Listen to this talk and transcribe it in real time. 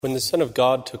When the Son of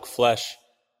God took flesh,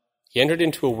 he entered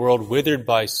into a world withered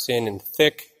by sin and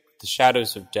thick with the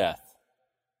shadows of death.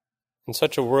 In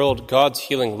such a world, God's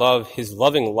healing love, his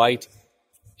loving light,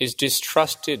 is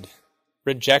distrusted,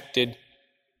 rejected,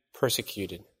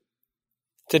 persecuted.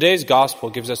 Today's gospel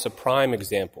gives us a prime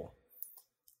example.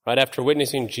 Right after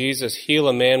witnessing Jesus heal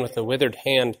a man with a withered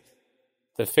hand,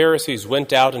 the Pharisees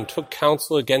went out and took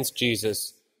counsel against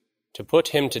Jesus to put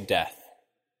him to death.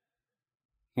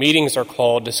 Meetings are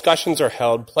called, discussions are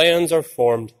held, plans are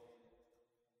formed.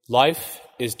 Life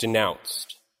is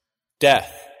denounced.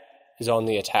 Death is on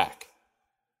the attack.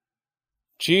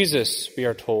 Jesus, we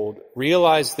are told,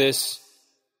 realized this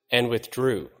and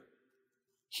withdrew.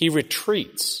 He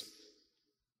retreats.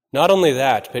 Not only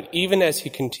that, but even as he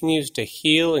continues to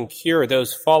heal and cure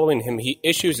those following him, he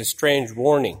issues a strange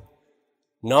warning,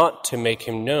 not to make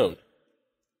him known.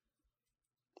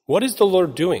 What is the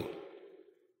Lord doing?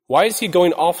 Why is he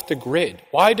going off the grid?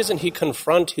 Why doesn't he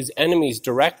confront his enemies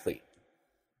directly?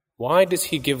 Why does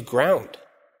he give ground?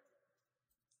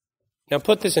 Now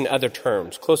put this in other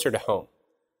terms, closer to home.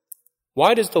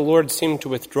 Why does the Lord seem to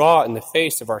withdraw in the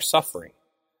face of our suffering?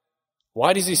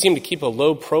 Why does he seem to keep a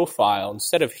low profile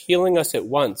instead of healing us at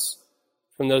once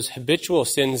from those habitual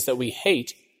sins that we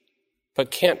hate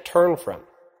but can't turn from?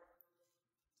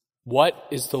 What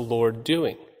is the Lord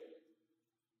doing?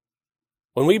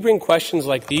 When we bring questions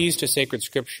like these to sacred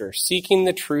scripture, seeking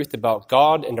the truth about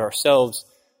God and ourselves,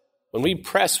 when we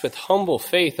press with humble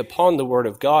faith upon the word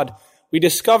of God, we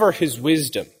discover his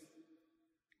wisdom.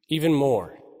 Even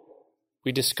more,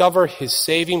 we discover his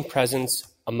saving presence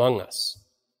among us.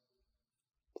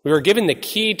 We are given the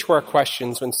key to our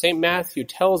questions when St. Matthew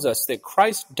tells us that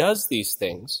Christ does these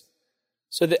things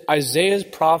so that Isaiah's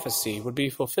prophecy would be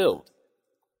fulfilled.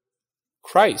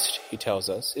 Christ, he tells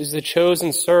us, is the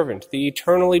chosen servant, the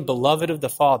eternally beloved of the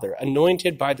Father,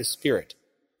 anointed by the Spirit.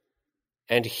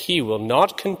 And he will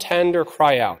not contend or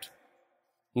cry out,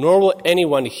 nor will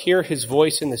anyone hear his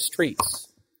voice in the streets.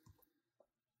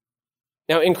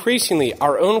 Now, increasingly,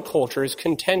 our own culture is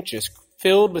contentious,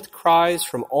 filled with cries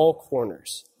from all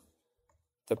corners.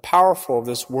 The powerful of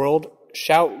this world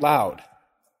shout loud,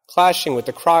 clashing with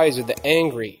the cries of the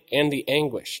angry and the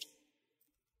anguished.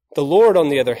 The Lord, on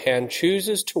the other hand,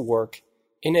 chooses to work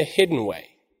in a hidden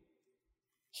way.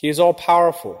 He is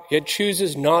all-powerful, yet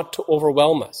chooses not to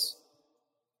overwhelm us.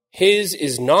 His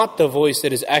is not the voice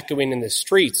that is echoing in the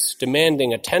streets,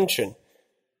 demanding attention.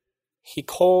 He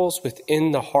calls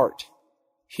within the heart.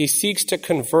 He seeks to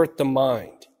convert the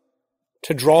mind,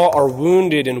 to draw our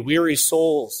wounded and weary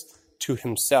souls to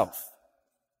himself.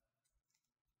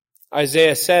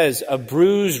 Isaiah says, "A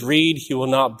bruised reed he will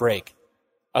not break.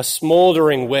 A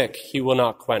smoldering wick he will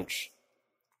not quench."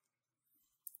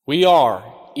 We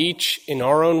are, each in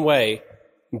our own way,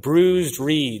 bruised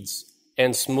reeds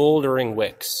and smoldering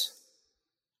wicks.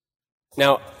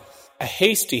 Now, a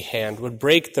hasty hand would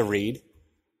break the reed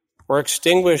or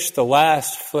extinguish the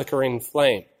last flickering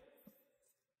flame.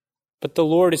 But the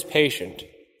Lord is patient.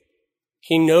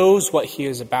 He knows what he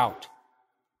is about.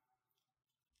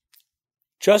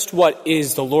 Just what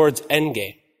is the Lord's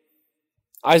endgame?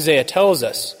 Isaiah tells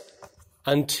us,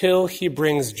 until he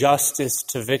brings justice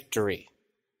to victory.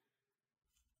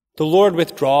 The Lord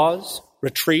withdraws,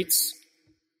 retreats,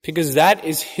 because that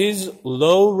is his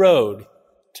low road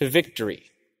to victory.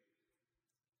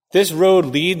 This road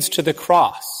leads to the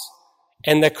cross,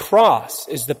 and the cross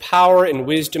is the power and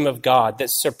wisdom of God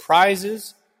that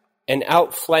surprises and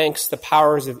outflanks the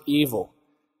powers of evil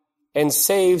and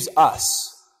saves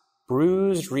us,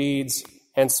 bruised reeds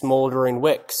and smoldering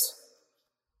wicks.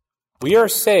 We are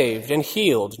saved and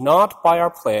healed not by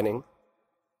our planning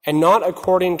and not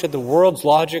according to the world's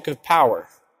logic of power,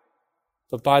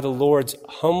 but by the Lord's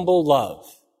humble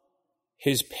love,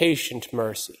 his patient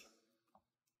mercy.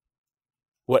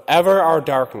 Whatever our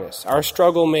darkness, our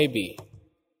struggle may be,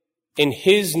 in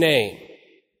his name,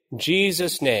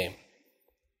 Jesus' name,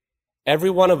 every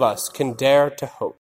one of us can dare to hope.